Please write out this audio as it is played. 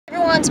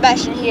everyone,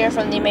 Sebastian here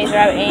from the Amazing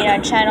Rabbit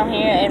 89 channel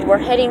here, and we're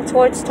heading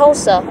towards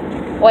Tulsa.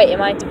 Wait,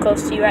 am I too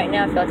close to you right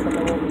now? I feel like I'm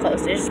a little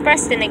close. There's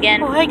Preston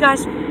again. Oh, hey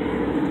guys.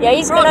 Yeah,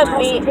 he's gonna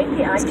be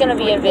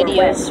in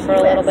videos for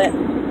a little bit.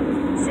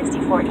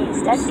 64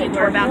 East, exit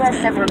toward US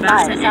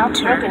 75, South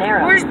Broken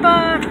Arrow. Where's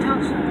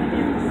Tulsa?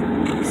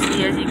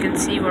 See, as you can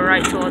see, we're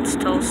right towards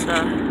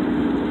Tulsa.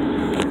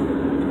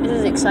 This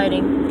is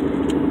exciting.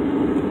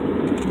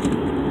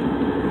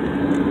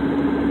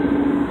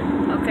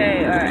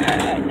 Okay,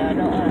 alright, no, I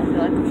don't want to feel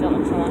like I'm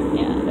filming someone.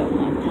 Yeah, I don't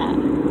want that.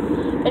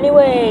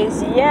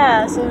 Anyways,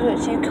 yeah, this is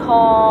what you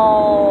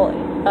call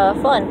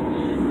fun.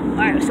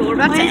 Alright, so we're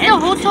about to end. No,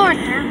 hold on.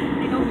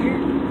 Right over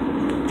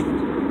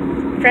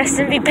here.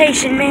 Preston, be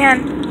patient,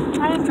 man.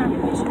 I am trying to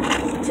be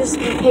patient. Just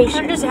be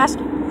patient. I'm just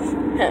asking.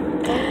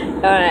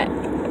 Alright.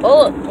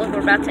 Oh, look,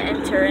 we're about to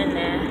enter in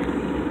there.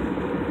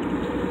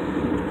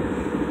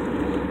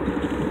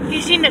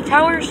 You seen the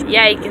towers?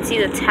 Yeah, you can see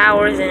the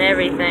towers and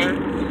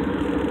everything.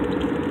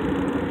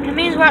 It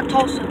means we're at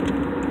Tulsa.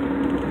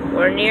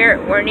 We're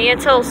near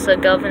Tulsa,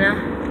 Governor.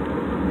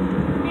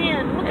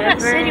 Man, look at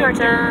that city right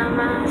there.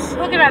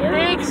 Look at that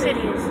big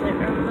city.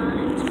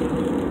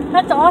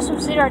 That's the awesome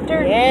city right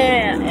there.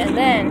 Yeah, and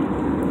then,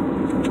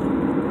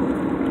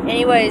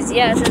 anyways,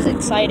 yeah, this is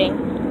exciting.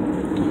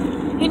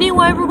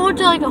 Anyway, we're going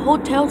to like a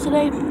hotel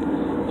today.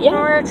 Yeah.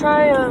 We're gonna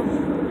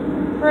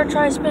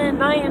try to spend a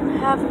night and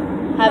have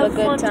a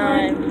good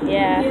time.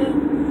 Yeah.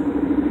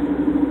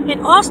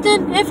 And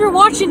Austin, if you're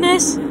watching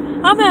this,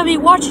 I'm gonna be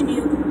watching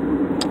you.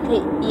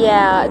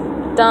 Yeah,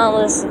 don't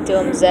listen to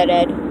him, Zed.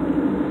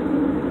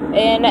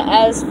 And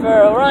as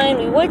for Orion,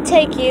 we would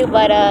take you,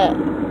 but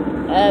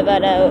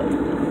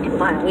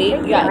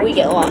we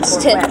get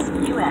lost.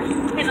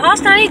 And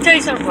Austin, I need to tell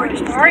you something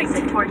first, alright?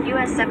 Toward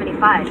US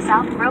 75,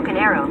 South Broken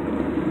Arrow.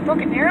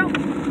 Broken Arrow?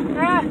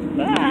 Ah,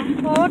 yeah.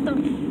 Oh, what the?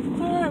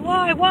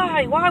 Why?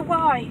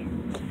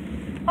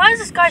 Why is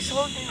this guy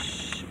slow down?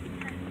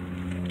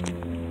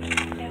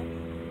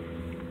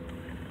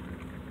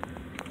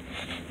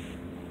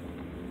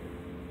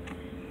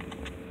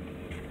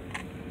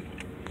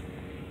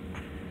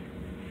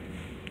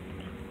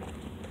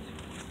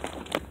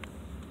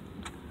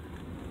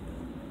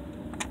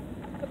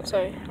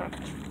 Sorry.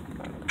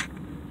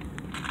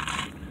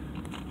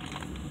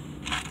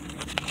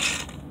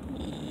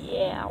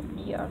 Yeah,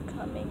 we are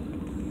coming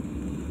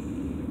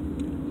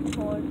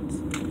towards.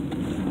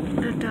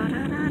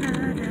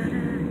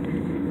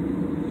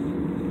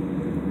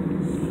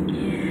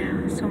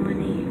 Yeah, so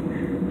many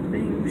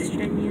things,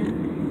 genuine.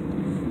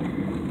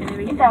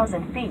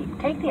 2,000 feet.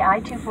 Take the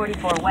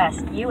I-244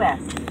 West,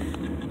 US.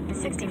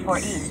 64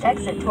 East,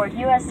 exit toward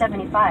US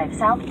 75,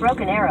 South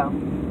Broken Arrow.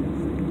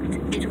 It's a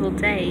beautiful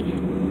day.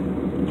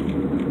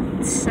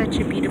 It's such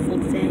a beautiful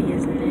day,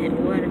 isn't it?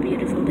 What a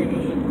beautiful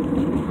day.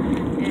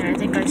 And I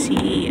think I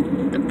see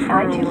the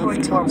Pearl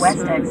of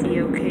Tulsa, the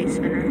OK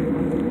Center.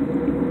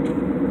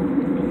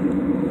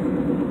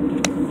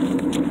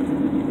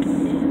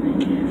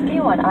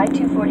 Continue on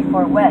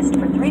I-244 West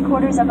for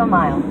 3/4 of a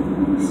mile.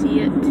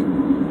 See it?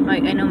 I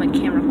know my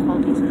camera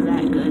quality isn't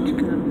that good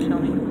because I'm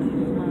filming on my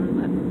phone,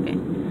 but okay.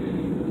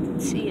 You can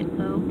see it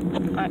though.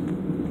 I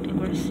think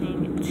we're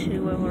seeing it too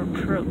while we're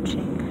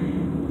approaching.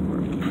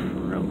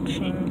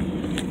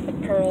 The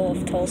Pearl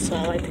of Tulsa, I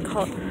like to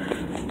call it.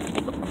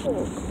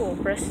 Oh, cool.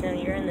 Preston,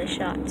 you're in the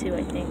shot too,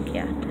 I think,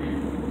 yeah.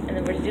 And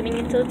then we're zooming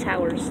into the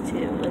towers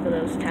too. Look at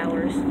those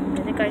towers.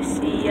 I think I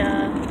see, I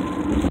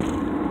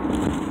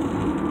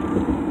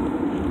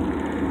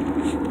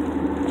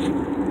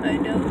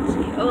don't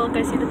see. Oh, look,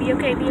 I see the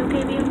BOK.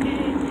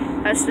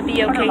 That's the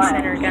BOK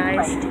Center,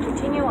 guys. To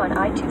continue on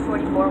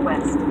I-244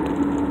 West.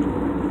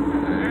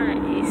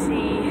 Alright, you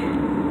see.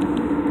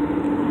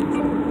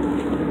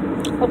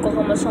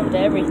 Oklahoma's home to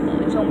everything.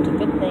 It's home to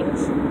good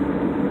things.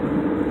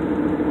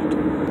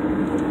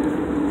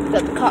 We've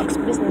got the Cox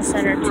Business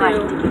Center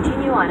too,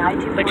 continue on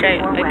I-244 which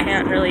I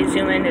can't really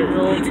zoom in. It was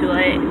a little too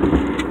late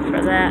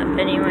for that.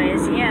 But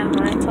anyways, yeah,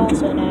 we're in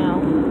Tulsa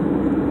now.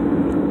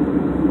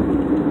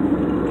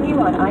 Continue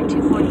on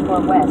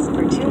I-244 West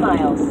for 2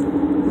 miles.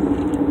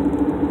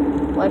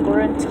 Like,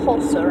 we're in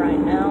Tulsa right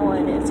now,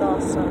 and it's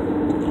awesome.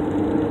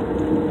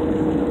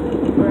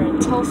 We're in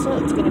Tulsa,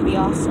 it's gonna be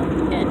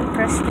awesome, and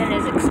Preston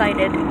is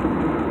excited.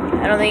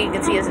 I don't think you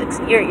can see us.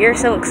 You're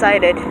so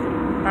excited,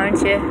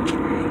 aren't you?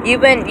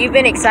 You've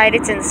been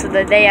excited since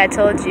the day I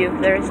told you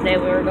Thursday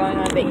we were going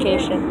on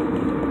vacation.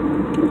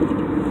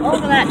 Oh,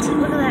 look at that!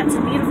 It's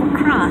a beautiful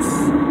cross.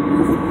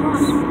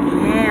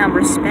 Yeah,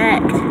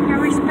 respect. Yeah,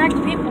 respect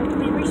people.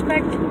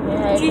 Respect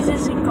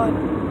Jesus and God.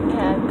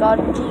 Yeah, God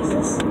and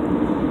Jesus.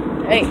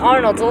 Hey,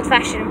 Arnold's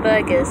old-fashioned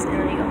burgers, and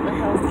then you got the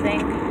health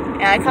thing.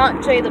 And I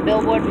can't show you the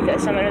billboard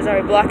because someone is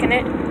already blocking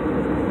it.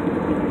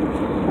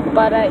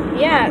 But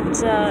yeah,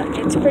 it's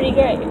pretty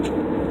great.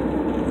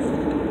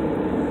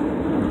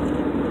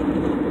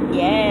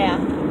 Yeah,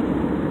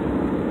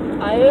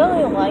 I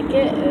really like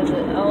it. I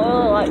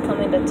really like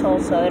coming to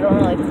Tulsa. I don't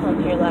really come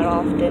here that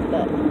often,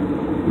 but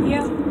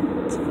yeah,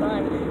 it's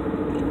fun.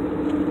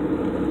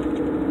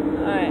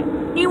 Alright.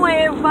 Anyway,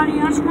 everybody,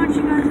 I just want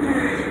you guys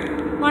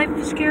to like,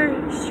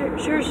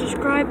 share,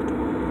 subscribe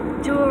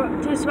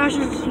to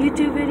Sebastian's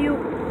YouTube video.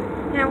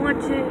 And I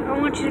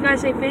want you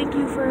guys to say thank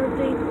you for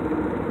everything.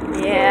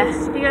 Yeah.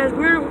 Because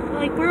we're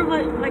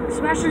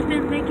Sebastian's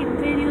been making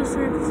videos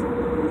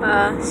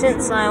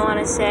since I want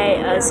to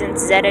say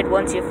since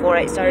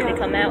Zed1248 started to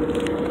come out.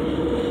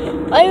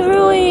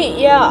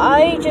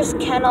 I just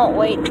cannot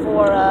wait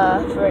for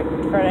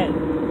it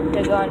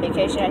to go on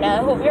vacation. And I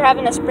hope you're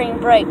having a spring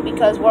break,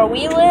 because where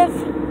we live,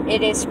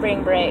 it is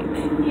spring break.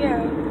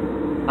 Yeah.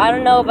 I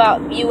don't know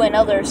about you in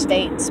other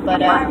states,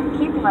 but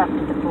keep left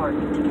at the fork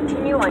to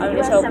continue on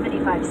US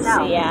 75 South.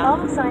 So, yeah.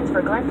 Follow signs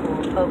for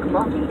Glenpool,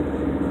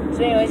 Okmulgee.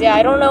 So anyways, yeah,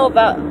 I don't know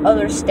about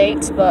other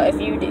states, but if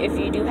you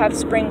do have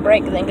spring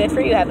break, then good for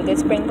you. Have a good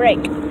spring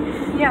break.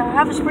 Yeah,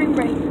 have a spring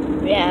break.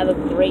 Yeah, have a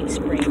great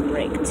spring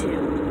break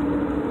too.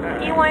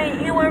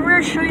 Anyway, we're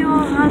gonna show you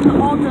all the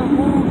whole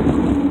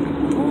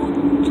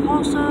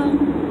Tulsa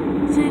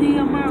city.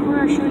 We're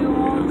gonna show you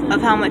all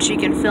of how much you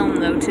can film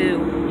though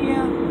too.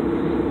 Yeah.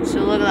 So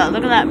look at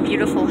that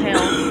beautiful hill.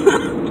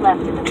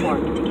 Left at the fork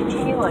to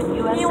continue on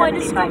US 75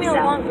 this is gonna be a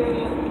long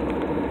video.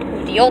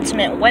 The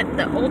ultimate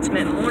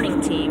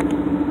morning team.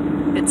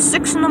 It's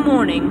 6 in the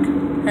morning.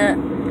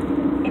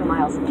 8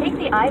 miles. Take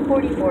the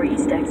I-44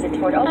 east exit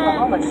toward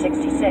Oklahoma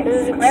 66. This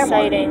is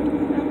exciting.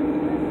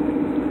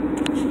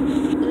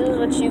 This is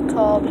what you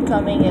call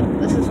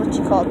this is what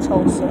you call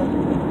Tulsa.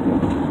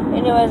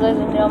 Anyways, ladies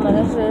and gentlemen,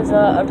 this is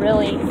a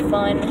really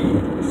fun,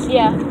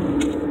 yeah,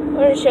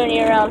 we're showing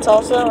you around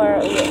Tulsa.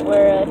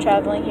 We're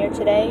traveling here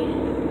today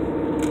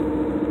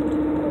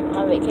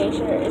on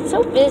vacation. It's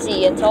so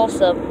busy in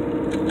Tulsa.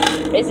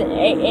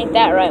 Ain't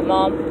that right,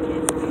 Mom?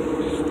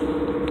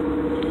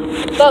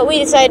 But we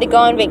decided to go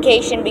on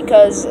vacation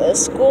because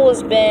school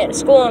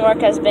and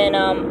work has been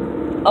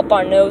up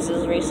our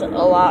noses a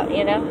lot,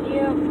 you know?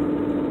 Yeah.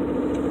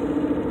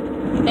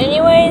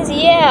 Anyways,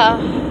 yeah.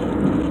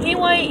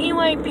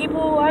 Anyway,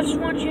 people, I just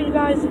want you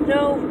guys to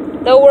know.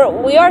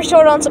 Though we are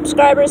short on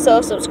subscribers,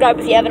 so subscribe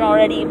if you haven't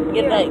already.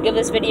 Give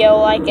this video a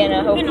like, and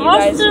I hope you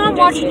guys enjoy I'm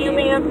watching you,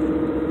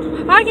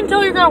 man. I can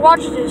tell you're gonna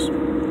watch this.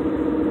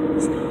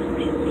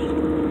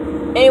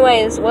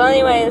 Anyways, we'll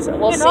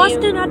see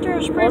Austin, after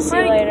a spring break, see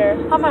you later.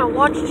 I'm gonna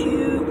watch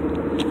you.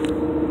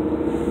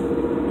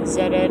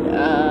 Said it.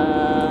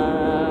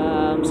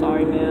 I'm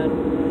sorry, man.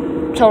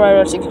 Tell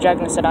Rider 6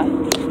 Dragon said I.